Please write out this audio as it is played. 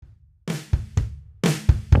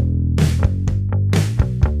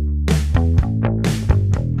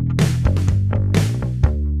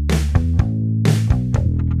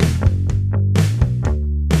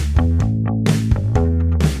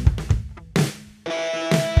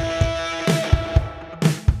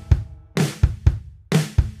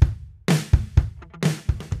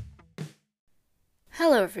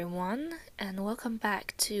everyone, and welcome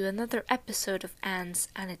back to another episode of Anne's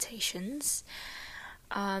Annotations.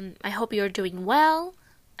 I hope you're doing well,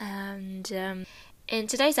 and in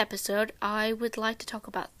today's episode, I would like to talk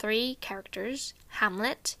about three characters: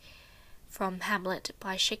 Hamlet, from Hamlet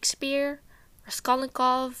by Shakespeare,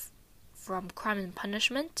 Raskolnikov, from Crime and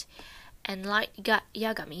Punishment, and Light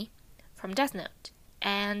Yagami, from Death Note.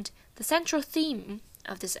 And the central theme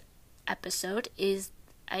of this episode is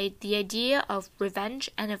the idea of revenge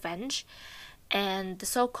and avenge, and the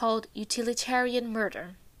so-called utilitarian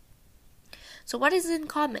murder. So what is in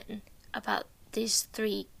common about these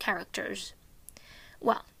three characters?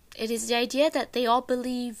 Well, it is the idea that they all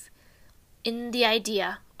believe in the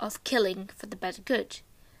idea of killing for the better good.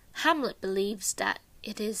 Hamlet believes that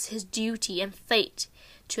it is his duty and fate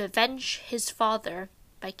to avenge his father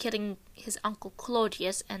by killing his uncle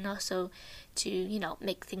Claudius, and also to,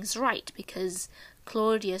 make things right, because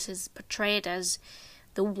Claudius is portrayed as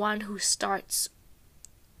the one who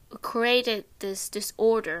created this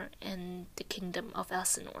disorder in the kingdom of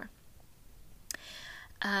Elsinore.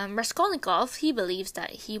 Raskolnikov, he believes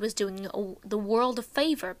that he was doing the world a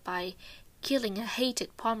favor by killing a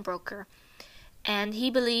hated pawnbroker, and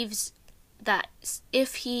he believes that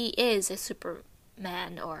if he is a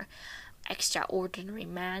superman or extraordinary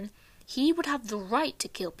man, he would have the right to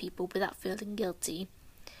kill people without feeling guilty.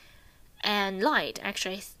 And Light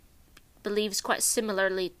actually believes quite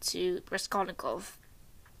similarly to Raskolnikov,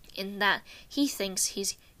 in that he thinks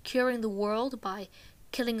he's curing the world by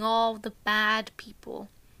killing all the bad people,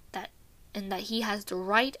 and that he has the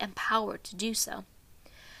right and power to do so.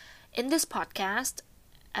 In this podcast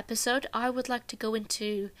episode, I would like to go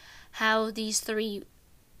into how these three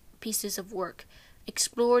pieces of work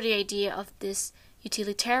explore the idea of this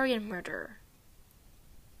utilitarian murder.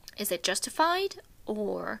 Is it justified,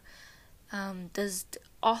 or does the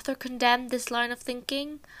author condemn this line of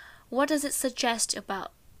thinking? What does it suggest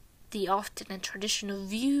about the often and traditional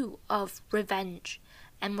view of revenge,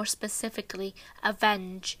 and more specifically,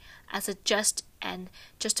 avenge as a just and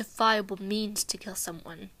justifiable means to kill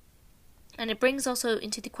someone? And it brings also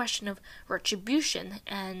into the question of retribution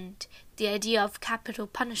and the idea of capital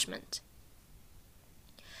punishment.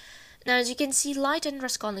 Now, as you can see, Light and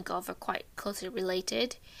Raskolnikov are quite closely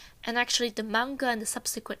related, and actually the manga and the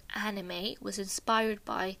subsequent anime was inspired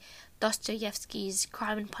by Dostoevsky's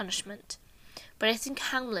Crime and Punishment. But I think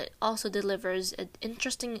Hamlet also delivers an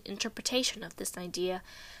interesting interpretation of this idea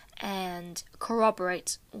and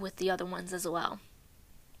corroborates with the other ones as well.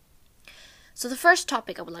 So the first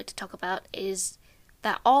topic I would like to talk about is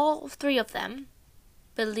that all three of them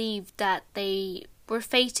believed that they were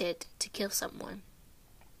fated to kill someone.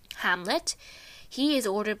 Hamlet, he is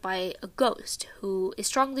ordered by a ghost who is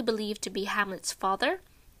strongly believed to be Hamlet's father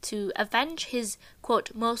to avenge his,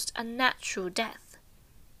 quote, most unnatural death.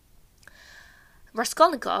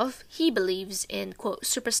 Raskolnikov, he believes in, quote,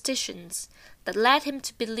 superstitions that led him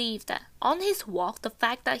to believe that on his walk, the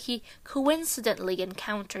fact that he coincidentally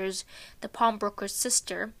encounters the pawnbroker's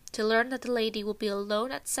sister to learn that the lady will be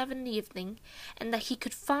alone at 7 in the evening, and that he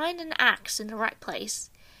could find an axe in the right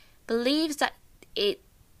place, believes that it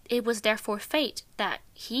was therefore fate that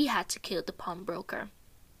he had to kill the pawnbroker.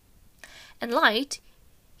 And Light,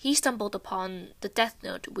 he stumbled upon the Death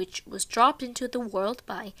Note, which was dropped into the world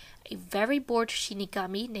by a very bored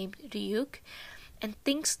Shinigami named Ryuk, and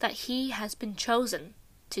thinks that he has been chosen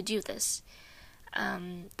to do this,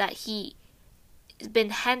 that he has been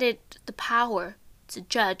handed the power to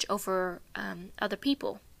judge over other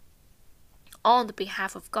people on the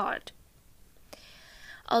behalf of God.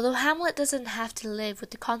 Although Hamlet doesn't have to live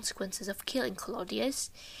with the consequences of killing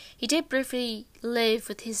Claudius, he did briefly live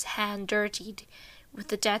with his hand dirtied with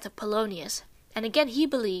the death of Polonius, and again he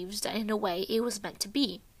believes that in a way it was meant to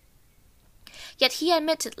be. Yet he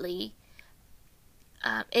admittedly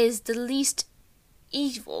is the least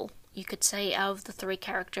evil, you could say, of the three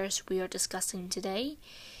characters we are discussing today.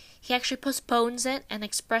 He actually postpones it and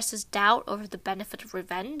expresses doubt over the benefit of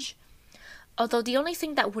revenge, although the only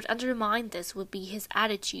thing that would undermine this would be his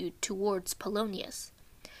attitude towards Polonius.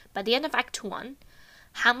 By the end of Act 1,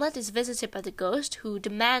 Hamlet is visited by the ghost who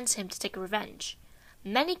demands him to take revenge.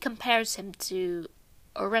 Many compares him to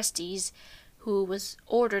Orestes, who was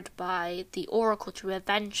ordered by the oracle to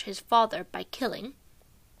avenge his father by killing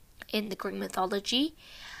in the Greek mythology.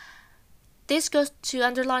 This goes to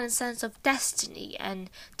underline a sense of destiny and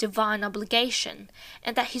divine obligation,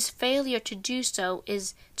 and that his failure to do so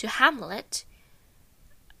is, to Hamlet,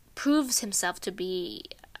 proves himself to be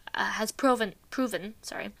has proven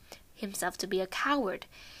himself to be a coward.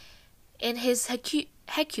 In his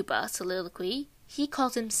Hecuba soliloquy, he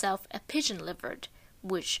calls himself a pigeon-livered,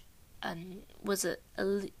 which was a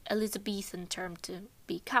Elizabethan term to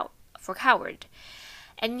be for coward.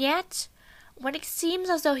 And yet, when it seems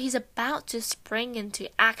as though he's about to spring into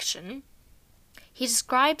action, he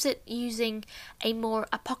describes it using a more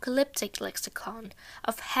apocalyptic lexicon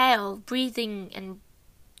of hell breathing and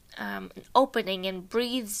opening, and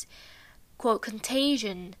breathes, quote,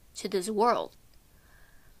 contagion to this world,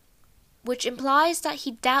 which implies that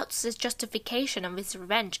he doubts his justification of his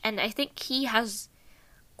revenge. And I think he's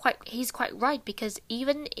quite right, because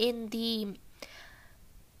even in the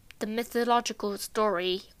mythological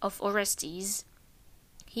story of Orestes,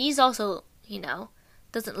 he's also,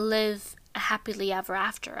 doesn't live a happily ever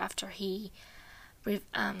after he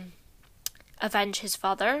avenged his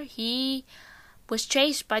father. He was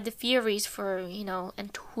chased by the Furies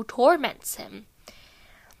and who torments him.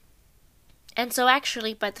 And so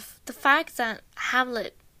actually, by the fact that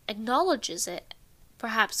Hamlet acknowledges it,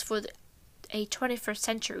 perhaps for a 21st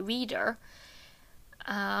century reader,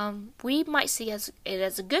 we might see it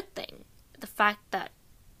as a good thing. The fact that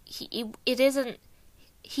he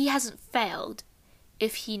hasn't failed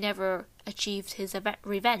if he never achieved his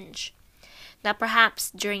revenge. Now,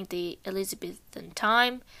 perhaps during the Elizabethan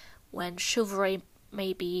time, when chivalry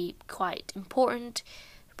may be quite important,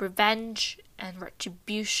 revenge and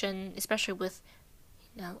retribution, especially with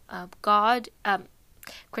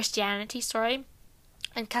Christianity,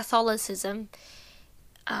 and Catholicism,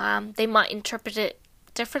 they might interpret it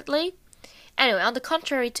differently. Anyway, on the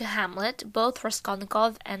contrary to Hamlet, both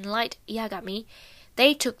Raskolnikov and Light Yagami,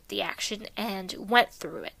 they took the action and went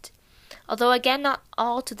through it. Although again, not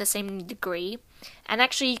all to the same degree. And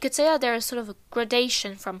actually, you could say that there is sort of a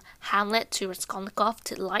gradation from Hamlet to Raskolnikov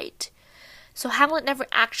to Light. So Hamlet never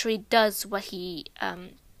actually does what he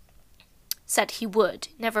said he would.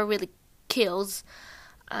 Never really kills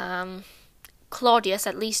Claudius.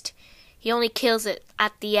 At least he only kills it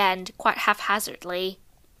at the end, quite haphazardly,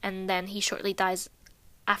 and then he shortly dies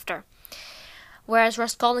after. Whereas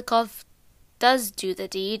Raskolnikov does do the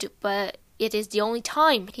deed, but it is the only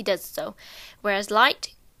time he does so. Whereas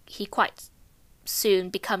Light, he quite soon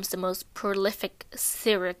becomes the most prolific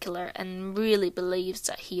serial killer and really believes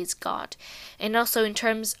that he is God. And also in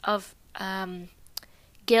terms of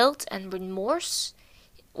guilt and remorse,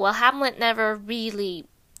 well, Hamlet never really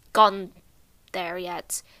gone there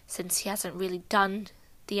yet, since he hasn't really done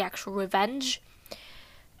the actual revenge.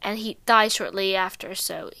 And he dies shortly after,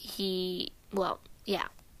 so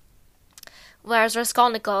Whereas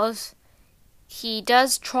Raskolnikov, he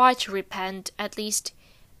does try to repent, at least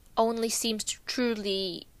only seems to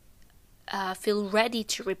truly feel ready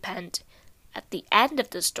to repent at the end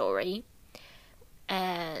of the story.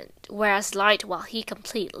 And whereas Light, well, he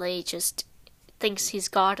completely just thinks he's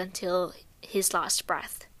God until his last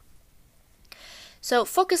breath. So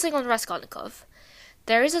focusing on Raskolnikov,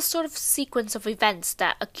 there is a sort of sequence of events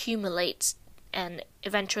that accumulates and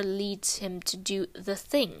eventually leads him to do the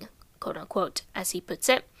thing, quote unquote, as he puts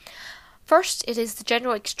it. First, it is the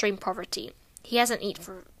general extreme poverty. He hasn't eaten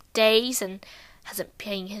for days and hasn't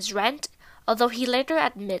paying his rent, although he later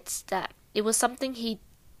admits that it was something he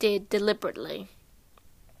did deliberately.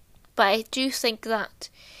 But I do think that,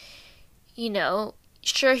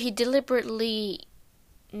 sure, he deliberately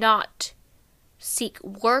not seek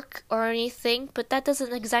work or anything, but that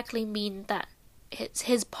doesn't exactly mean that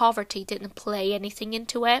his poverty didn't play anything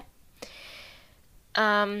into it.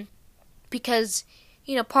 Because,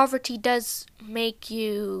 poverty does make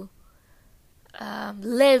you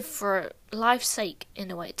live for life's sake, in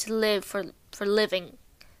a way, to live for living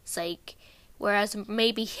sake. Whereas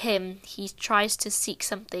maybe he tries to seek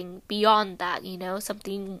something beyond that,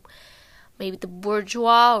 something maybe the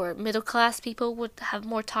bourgeois or middle class people would have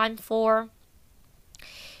more time for.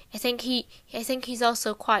 I think he's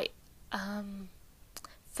also quite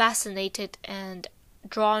fascinated and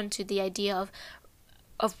drawn to the idea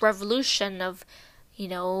of revolution, of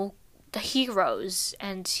the heroes,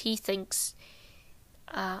 and he thinks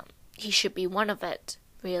he should be one of it,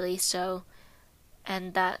 really. So,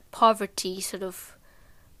 and that poverty sort of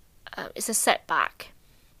is a setback.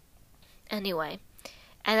 Anyway,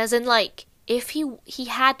 and as in, like, if he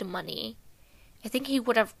had money, I think he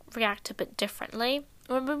would have reacted a bit differently,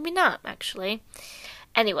 or maybe not, actually.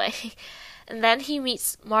 Anyway, and then he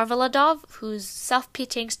meets Marveladov, whose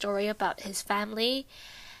self-pitying story about his family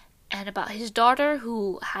and about his daughter,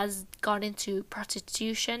 who has gone into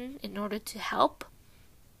prostitution in order to help.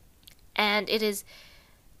 And it is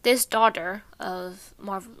this daughter of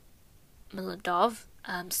Marveladov,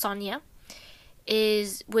 Sonia,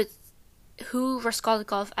 is with who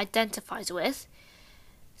Raskolnikov identifies with,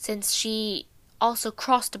 since she also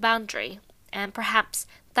crossed the boundary, and perhaps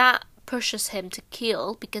that pushes him to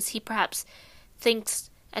kill because he perhaps thinks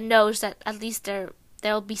and knows that at least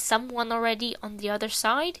there'll be someone already on the other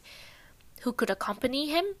side who could accompany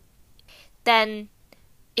him, then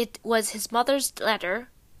it was his mother's letter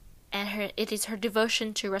and it is her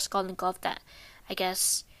devotion to Raskolnikov that, I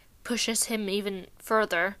guess, pushes him even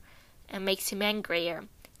further and makes him angrier,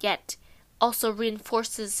 yet also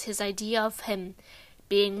reinforces his idea of him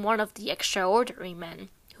being one of the extraordinary men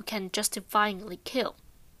who can justifyingly kill.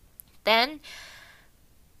 Then,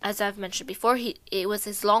 as I've mentioned before, it was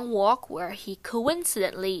his long walk where he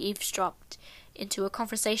coincidentally eavesdropped into a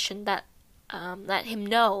conversation that let him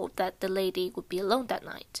know that the lady would be alone that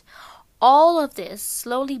night. All of this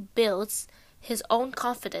slowly builds his own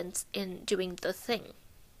confidence in doing the thing.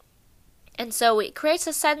 And so it creates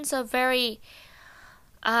a sense of very...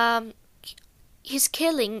 his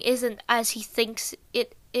killing isn't as he thinks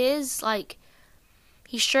it is. Like,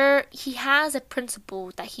 he has a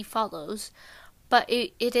principle that he follows, but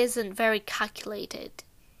it isn't very calculated.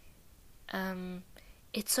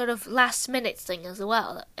 It's sort of last minute thing as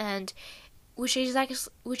well, and which is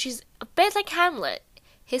a bit like Hamlet.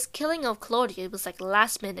 His killing of Claudia was like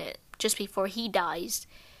last minute, just before he dies.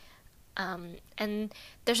 And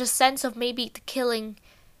there's a sense of maybe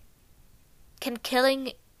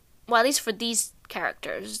well, at least for these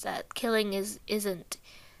characters, that killing isn't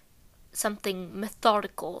something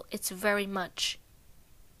methodical. It's very much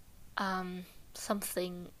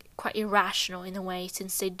something quite irrational in a way,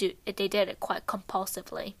 since they did it quite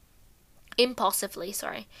impulsively.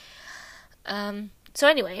 So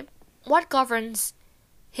anyway, what governs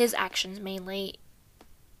his actions mainly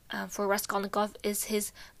for Raskolnikov is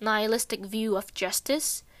his nihilistic view of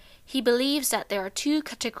justice. He believes that there are two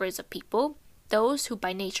categories of people: those who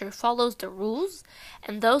by nature follows the rules,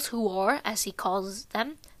 and those who are, as he calls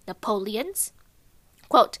them, Napoleons.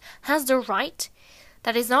 Quote, has the right,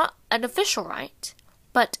 that is not an official right,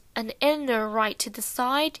 but an inner right to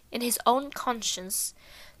decide in his own conscience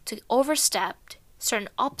to overstep certain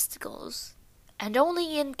obstacles, and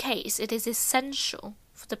only in case it is essential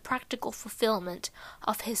for the practical fulfillment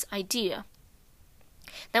of his idea.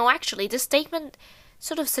 Now actually, this statement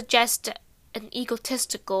sort of suggests an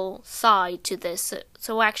egotistical side to this,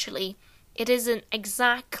 so actually it isn't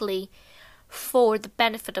exactly for the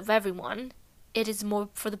benefit of everyone, it is more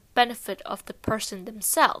for the benefit of the person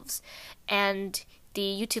themselves, and the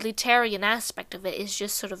utilitarian aspect of it is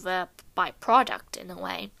just sort of a byproduct in a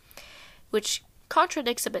way, which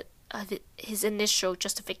contradicts a bit of his initial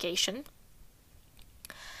justification.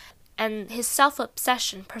 And his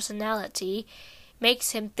self-obsession personality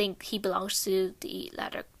makes him think he belongs to the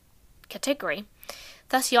latter category.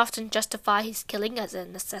 Thus he often justifies his killing as a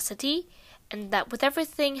necessity, and that with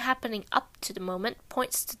everything happening up to the moment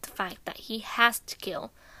points to the fact that he has to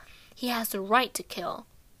kill. He has the right to kill.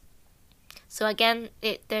 So again,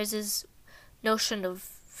 there's this notion of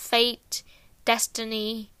fate,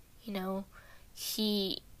 destiny,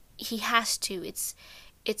 he has to.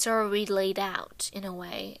 It's already laid out in a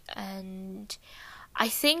way, and I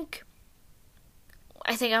think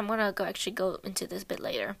I'm gonna go into this a bit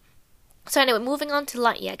later. So anyway, moving on to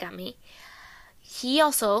Light Yagami. He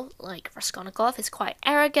also, like Raskolnikov, is quite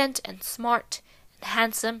arrogant and smart and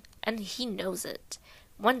handsome, and he knows it.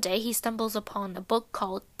 One day he stumbles upon a book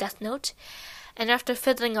called Death Note, and after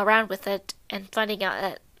fiddling around with it and finding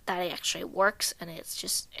out that it actually works and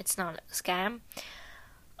it's not a scam,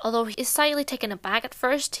 although he is slightly taken aback at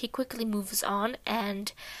first, he quickly moves on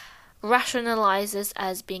and rationalizes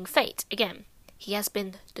as being fate. Again, he has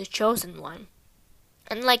been the chosen one.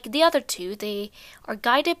 And like the other two, they are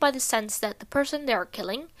guided by the sense that the person they are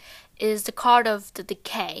killing is the card of the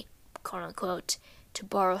decay, quote unquote, to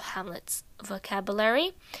borrow Hamlet's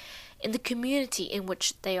vocabulary, in the community in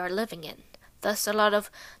which they are living in. Thus, a lot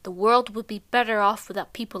of the world would be better off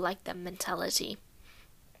without people like them mentality.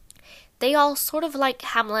 They all sort of like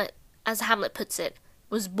Hamlet, as Hamlet puts it,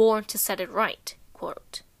 was born to set it right,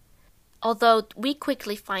 quote. Although we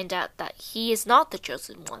quickly find out that he is not the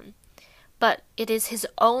chosen one, but it is his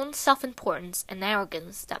own self-importance and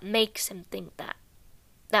arrogance that makes him think that.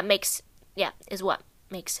 Is what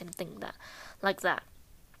makes him think that, like that.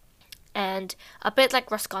 And a bit like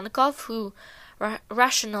Raskolnikov, who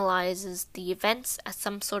rationalizes the events as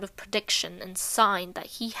some sort of prediction and sign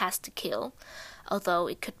that he has to kill, although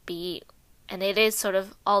it could be, and it is sort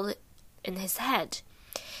of all in his head.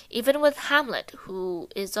 Even with Hamlet, who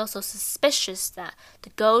is also suspicious that the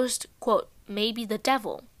ghost, quote, may be the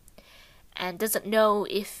devil, and doesn't know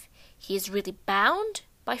if he is really bound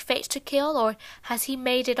by fate to kill, or has he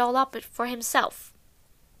made it all up for himself.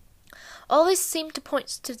 All this seem to point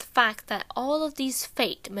to the fact that all of these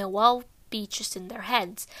fate may well be just in their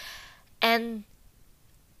heads, and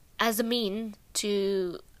as a mean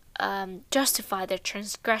to justify their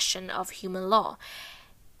transgression of human law,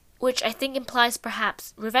 which I think implies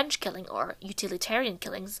perhaps revenge killing or utilitarian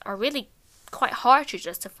killings are really quite hard to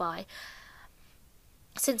justify,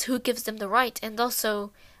 since who gives them the right, and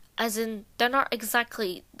also as in they're not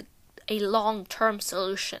exactly a long-term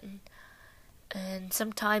solution, and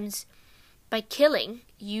sometimes by killing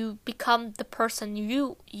you become the person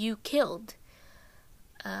you killed,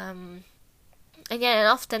 and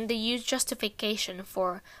often they use justification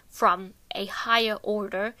from a higher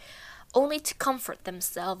order only to comfort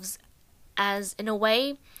themselves, as in a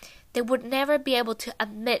way they would never be able to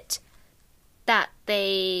admit that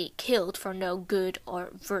they killed for no good or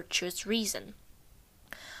virtuous reason.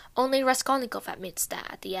 Only Raskolnikov admits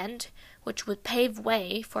that at the end, which would pave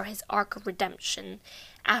way for his arc of redemption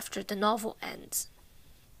after the novel ends.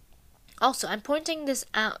 Also, I'm pointing this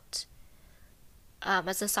out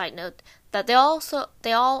as a side note, that they all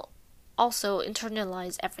also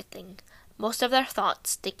internalize everything. Most of their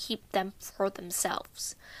thoughts, they keep them for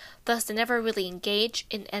themselves. Thus, they never really engage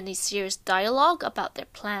in any serious dialogue about their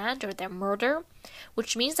plan or their murder,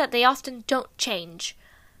 which means that they often don't change,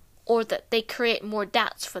 or that they create more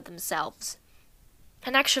doubts for themselves.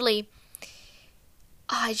 And actually,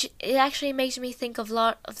 it actually makes me think of a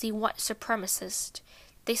lot of the white supremacists.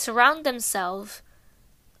 They surround themselves,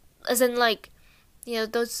 as in like,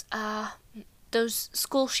 those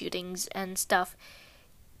school shootings and stuff.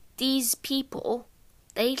 These people,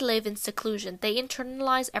 they live in seclusion. They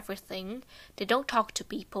internalize everything. They don't talk to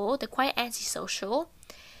people. They're quite antisocial,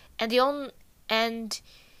 and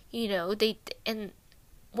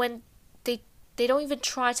when they don't even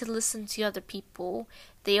try to listen to other people.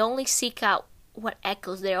 They only seek out what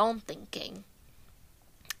echoes their own thinking.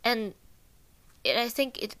 And I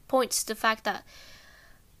think it points to the fact that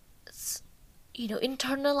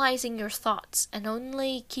internalizing your thoughts and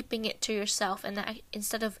only keeping it to yourself and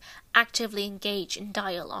instead of actively engage in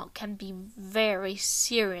dialogue can be very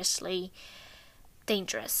seriously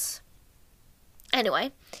dangerous.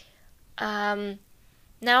 Anyway, now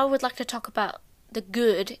I would like to talk about the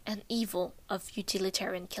good and evil of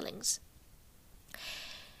utilitarian killings.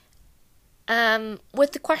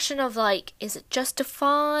 With the question of is it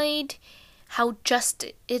justified? How just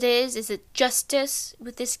it is it justice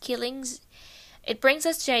with these killings? It brings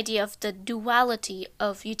us to the idea of the duality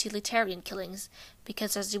of utilitarian killings,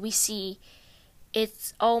 because as we see,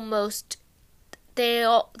 it's almost they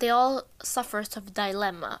all suffer some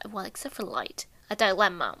dilemma. Well, except for Light, a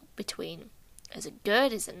dilemma between is it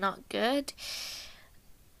good, is it not good,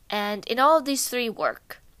 and in all of these three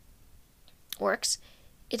works,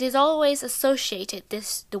 it is always associated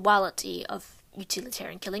this duality of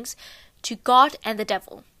utilitarian killings to God and the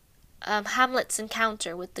devil. Hamlet's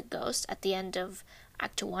encounter with the ghost at the end of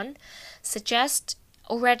Act 1 suggests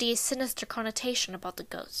already a sinister connotation about the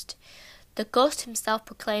ghost. The ghost himself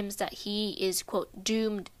proclaims that he is, quote,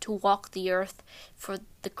 doomed to walk the earth for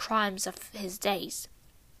the crimes of his days.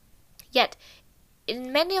 Yet,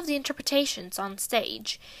 in many of the interpretations on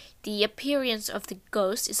stage, the appearance of the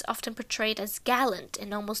ghost is often portrayed as gallant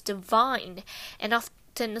and almost divine, and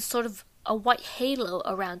often a sort of a white halo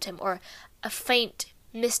around him, or a faint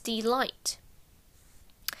misty light.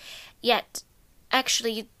 Yet,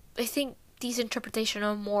 actually, I think these interpretations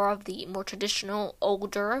are more of the more traditional,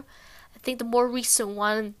 older. I think the more recent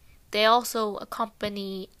one, they also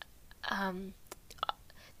accompany,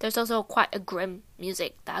 there's also quite a grim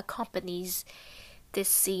music that accompanies this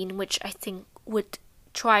scene, which I think would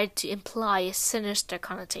try to imply a sinister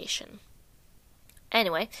connotation.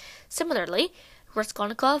 Anyway, similarly,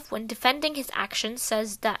 Raskolnikov, when defending his actions,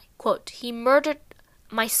 says that, quote, he murdered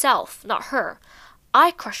myself, not her.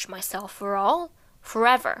 I crushed myself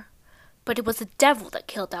forever. But it was the devil that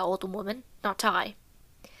killed that old woman, not I.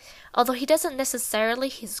 Although he doesn't necessarily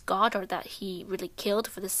his God or that he really killed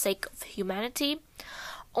for the sake of humanity,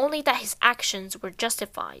 only that his actions were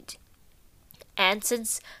justified. And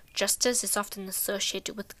since justice is often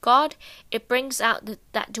associated with God, it brings out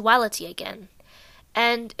that duality again.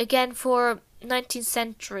 And again, for 19th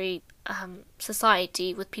century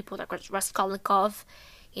society with people like Raskolnikov,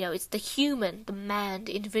 it's the human, the man,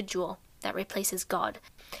 the individual that replaces God.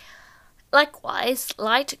 Likewise,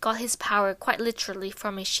 Light got his power quite literally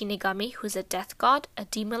from a Shinigami, who's a death god, a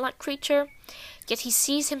demon-like creature, yet he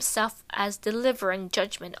sees himself as delivering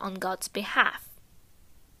judgment on God's behalf.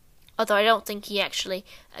 Although I don't think he actually,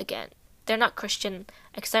 again, they're not Christian,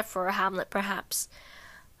 except for Hamlet perhaps.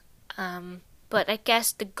 But I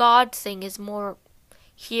guess the God thing is more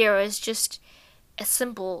here is just a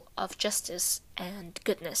symbol of justice and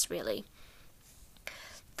goodness, really.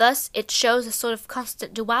 Thus, it shows a sort of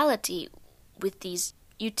constant duality with these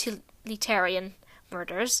utilitarian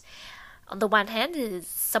murders. On the one hand, it is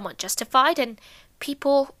somewhat justified, and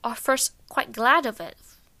people are first quite glad of it,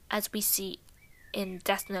 as we see in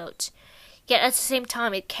Death Note. Yet at the same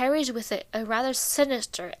time, it carries with it a rather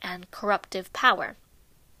sinister and corruptive power.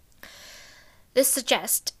 This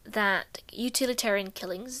suggests that utilitarian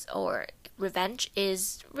killings, or revenge,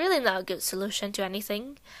 is really not a good solution to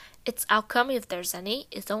anything. Its outcome, if there's any,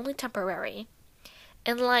 is only temporary.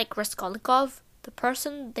 Unlike Raskolnikov, the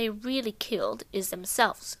person they really killed is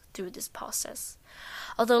themselves through this process.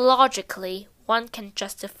 Although logically, one can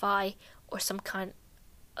justify or some kind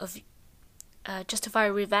of justify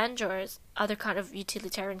revenge or other kind of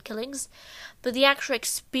utilitarian killings, but the actual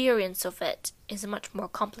experience of it is much more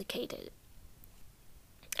complicated.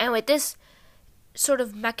 Anyway, this sort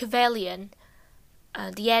of Machiavellian,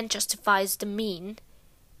 the end justifies the mean,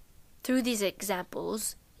 through these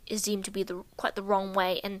examples, is deemed to be quite the wrong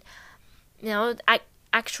way, and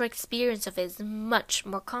actual experience of it is much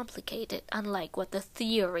more complicated, unlike what the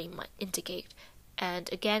theory might indicate.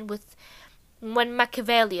 And again, when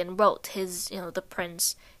Machiavellian wrote his, The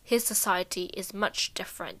Prince, his society is much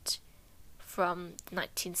different from the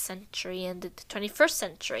 19th century and the 21st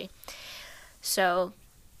century. So,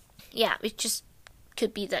 yeah, it just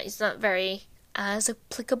could be that it's not very as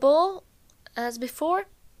applicable as before.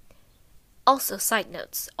 Also, side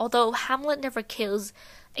notes, although Hamlet never kills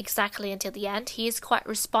exactly until the end, he is quite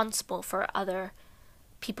responsible for other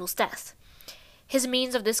people's death. His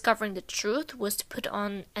means of discovering the truth was to put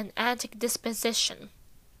on an antic disposition,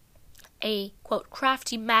 a, quote,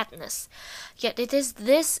 crafty madness, yet it is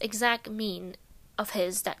this exact mean of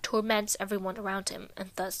his that torments everyone around him, and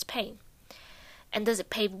thus pain. And does it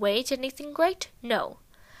pave way to anything great? No.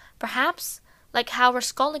 Perhaps, like how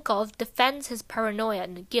Raskolnikov defends his paranoia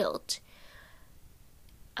and guilt,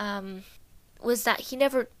 was that he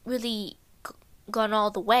never really gone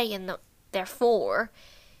all the way, and therefore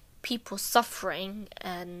people's suffering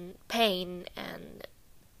and pain and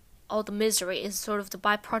all the misery is sort of the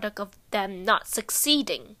byproduct of them not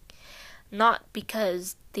succeeding, not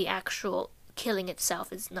because the actual killing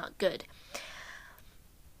itself is not good.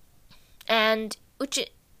 And which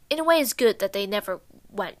in a way is good that they never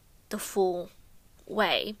went the full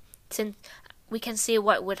way, since we can see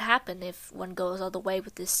what would happen if one goes all the way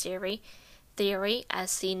with this theory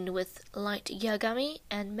as seen with Light Yagami,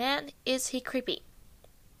 and man, is he creepy.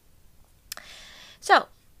 So,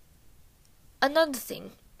 another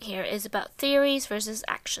thing here is about theories versus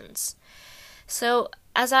actions. So,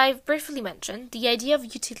 as I've briefly mentioned, the idea of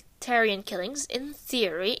utilitarian killings in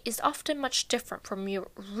theory is often much different from your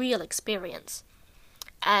real experience,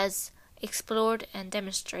 as explored and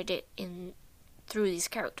demonstrated through these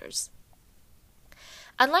characters.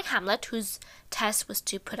 Unlike Hamlet, whose test was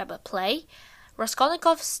to put up a play,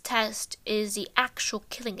 Raskolnikov's test is the actual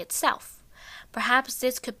killing itself. Perhaps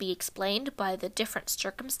this could be explained by the different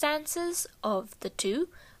circumstances of the two.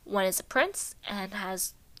 One is a prince and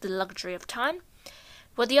has the luxury of time,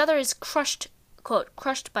 while the other is crushed, quote,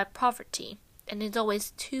 crushed by poverty, and is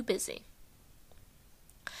always too busy.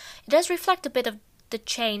 It does reflect a bit of the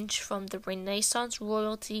change from the Renaissance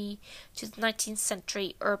royalty to the 19th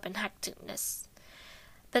century urban hecticness.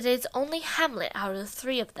 But it is only Hamlet out of the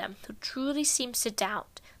three of them who truly seems to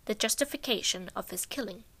doubt the justification of his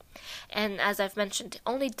killing, and as I've mentioned,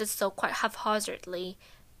 only does so quite haphazardly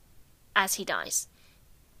as he dies,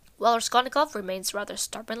 while Raskolnikov remains rather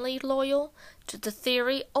stubbornly loyal to the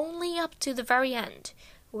theory only up to the very end,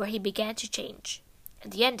 where he began to change,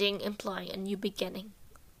 and the ending implying a new beginning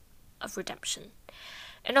of redemption.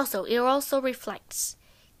 And also, it also reflects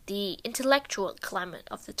the intellectual climate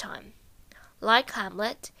of the time. Like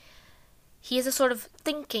Hamlet, he is a sort of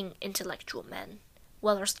thinking intellectual man,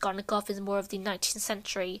 while Raskolnikov is more of the 19th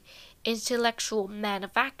century intellectual man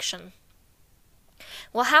of action.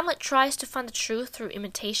 While Hamlet tries to find the truth through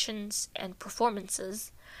imitations and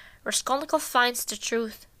performances, Raskolnikov finds the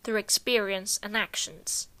truth through experience and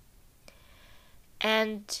actions.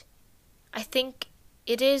 And I think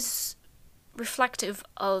it is reflective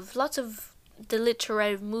of lots of the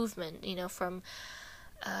literary movement, from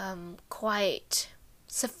quite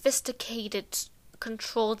sophisticated,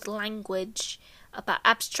 controlled language about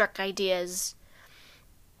abstract ideas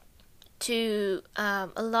to a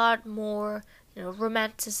lot more,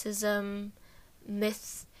 romanticism,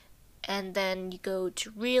 myth, and then you go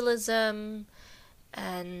to realism,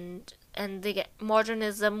 and they get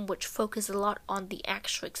modernism, which focus a lot on the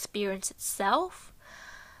actual experience itself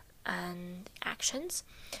and actions.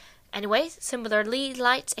 Anyway, similarly,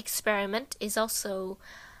 Light's experiment is also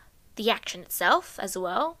the action itself as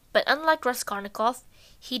well, but unlike Raskolnikov,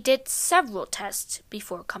 he did several tests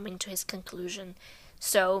before coming to his conclusion.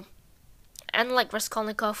 So, unlike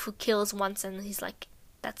Raskolnikov, who kills once and he's like,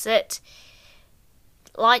 that's it,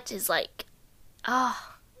 Light is like,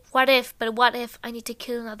 what if I need to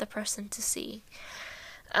kill another person to see?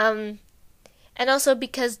 And also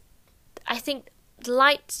because I think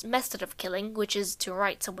Light's method of killing, which is to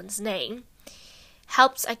write someone's name,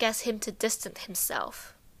 helps, I guess, him to distance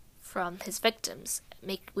himself from his victims,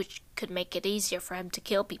 which could make it easier for him to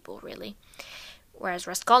kill people, really. Whereas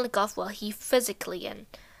Raskolnikov, well, he physically and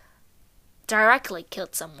directly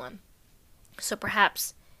killed someone. So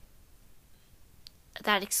perhaps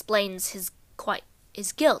that explains his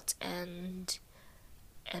guilt and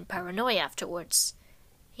paranoia afterwards.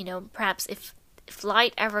 Perhaps if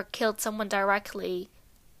Light ever killed someone directly,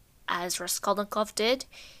 as Raskolnikov did,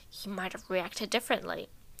 he might have reacted differently.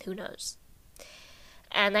 Who knows?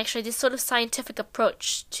 And actually, this sort of scientific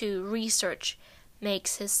approach to research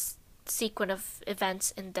makes his sequence of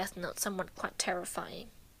events in Death Note somewhat quite terrifying.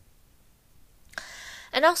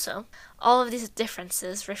 And also, all of these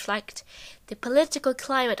differences reflect the political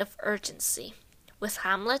climate of urgency. With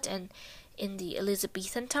Hamlet and in the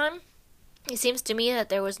Elizabethan time, it seems to me that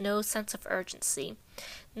there was no sense of urgency.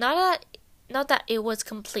 Not that it was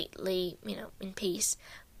completely, in peace,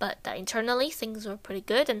 but that internally things were pretty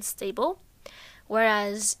good and stable.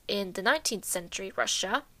 Whereas in the 19th century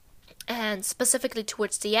Russia, and specifically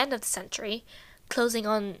towards the end of the century, closing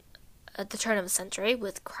on at the turn of the century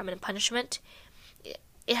with Crime and Punishment,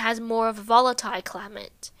 it has more of a volatile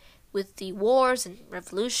climate. With the wars and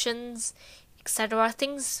revolutions, etc.,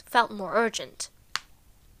 things felt more urgent.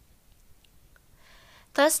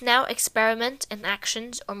 Thus now experiment and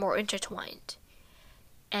actions are more intertwined,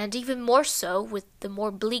 and even more so with the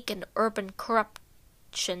more bleak and urban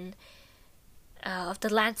corruption of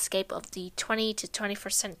the landscape of the 20th to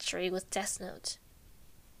 21st century with Death Note.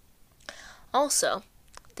 Also,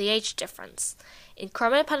 the age difference. In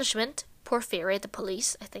Crime and Punishment, Porfiry, the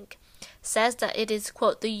police, I think, says that it is,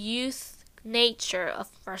 quote, the youth nature of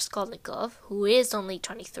Raskolnikov, who is only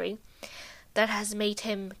 23, that has made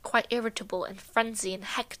him quite irritable and frenzied and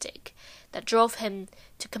hectic, that drove him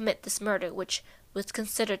to commit this murder, which was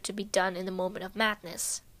considered to be done in the moment of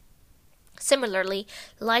madness. Similarly,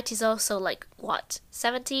 Light is also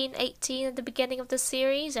 17, 18 at the beginning of the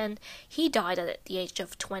series, and he died at the age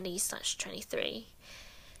of 20/23.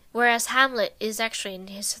 Whereas Hamlet is actually in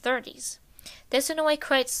his 30s. This in a way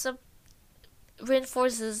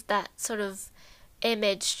reinforces that sort of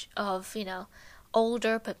image of,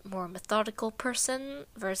 older but more methodical person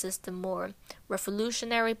versus the more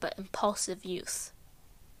revolutionary but impulsive youth.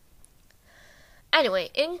 Anyway,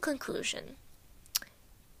 in conclusion,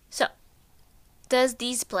 so, does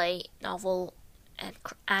these play, novel, and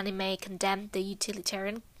anime condemn the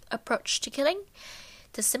utilitarian approach to killing?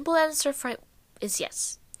 The simple answer for it is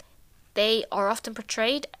yes. They are often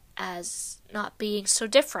portrayed as not being so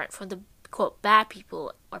different from the, quote, bad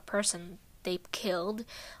people or person they killed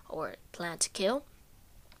or plan to kill.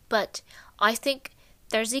 But I think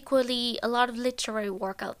there's equally a lot of literary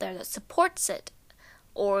work out there that supports it,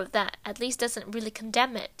 or that at least doesn't really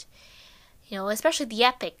condemn it. Especially the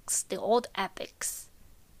epics, the old epics.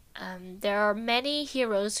 There are many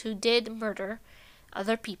heroes who did murder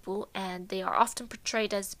other people, and they are often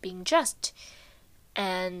portrayed as being just,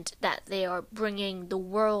 and that they are bringing the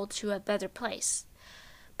world to a better place.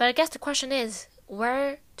 But I guess the question is,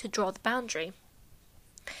 where to draw the boundary?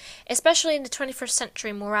 Especially in the 21st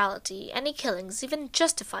century morality, any killings, even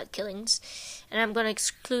justified killings, and I'm going to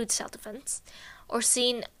exclude self-defense, are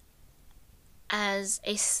seen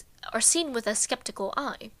with a skeptical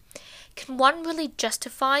eye. Can one really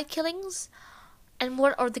justify killings? And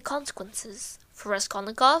what are the consequences? For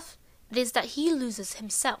Raskolnikov, it is that he loses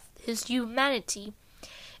himself, his humanity.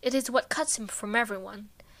 It is what cuts him from everyone.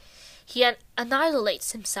 He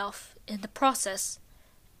annihilates himself in the process,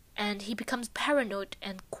 and he becomes paranoid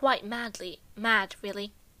and quite mad,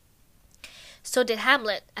 really. So did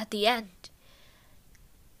Hamlet at the end.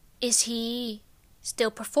 Is he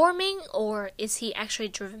still performing, or is he actually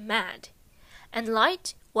driven mad? And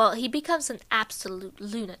Light, well, he becomes an absolute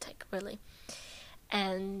lunatic, really.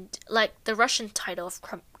 And like the Russian title of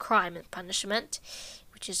Crime and Punishment,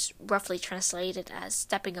 which is roughly translated as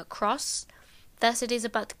stepping across, thus it is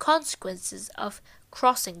about the consequences of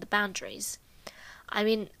crossing the boundaries. I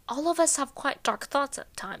mean, all of us have quite dark thoughts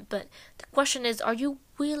at times, but the question is, are you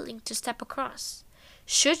willing to step across?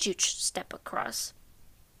 Should you step across?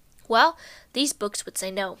 Well, these books would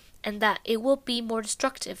say no, and that it will be more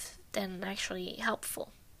destructive than actually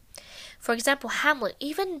helpful. For example, Hamlet,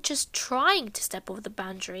 even just trying to step over the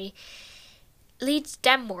boundary, leads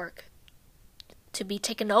Denmark to be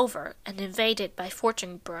taken over and invaded by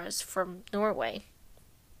Fortinbras from Norway.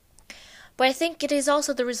 But I think it is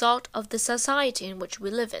also the result of the society in which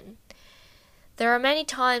we live in. There are many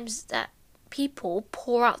times that people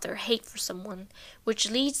pour out their hate for someone,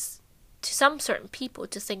 which leads to some certain people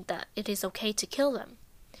to think that it is okay to kill them.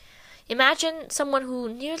 Imagine someone who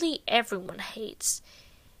nearly everyone hates,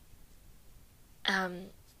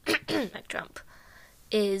 like Trump,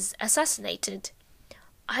 is assassinated.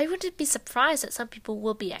 I wouldn't be surprised that some people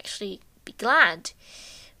will actually be glad.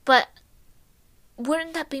 But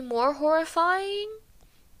wouldn't that be more horrifying?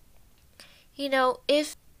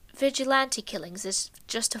 If vigilante killings is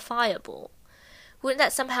justifiable, wouldn't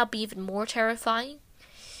that somehow be even more terrifying?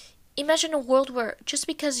 Imagine a world where just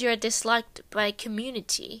because you're disliked by a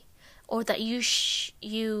community, or that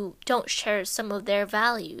you don't share some of their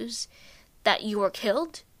values, that you are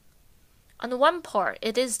killed? On the one part,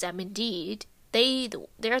 it is them indeed. They're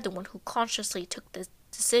the one who consciously took this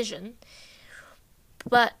decision.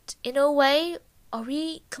 But in a way, are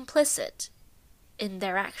we complicit in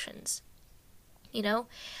their actions?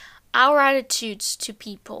 Our attitudes to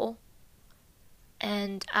people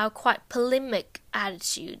and our quite polemic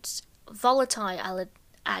attitudes, volatile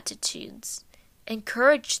attitudes,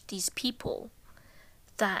 encourage these people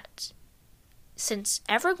that since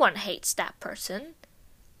everyone hates that person,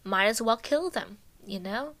 might as well kill them,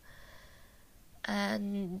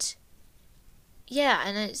 And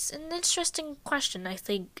and it's an interesting question, I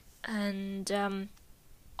think. And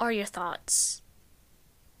are your thoughts?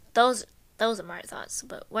 Those are my thoughts.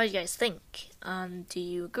 But what do you guys think? Do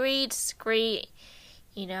you agree, disagree?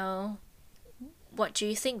 What do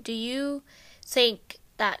you think? Do you think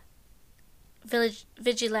that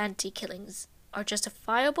vigilante killings are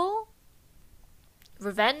justifiable?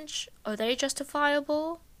 Revenge, are they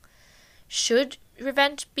justifiable? Should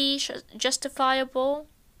revenge be justifiable?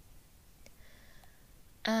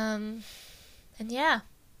 And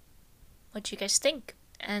what do you guys think?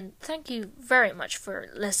 And thank you very much for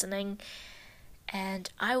listening. And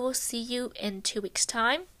I will see you in 2 weeks'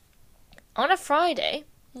 time on a Friday,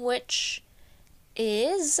 which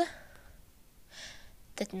is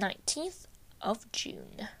the 19th of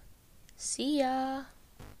June. See ya.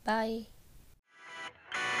 Bye.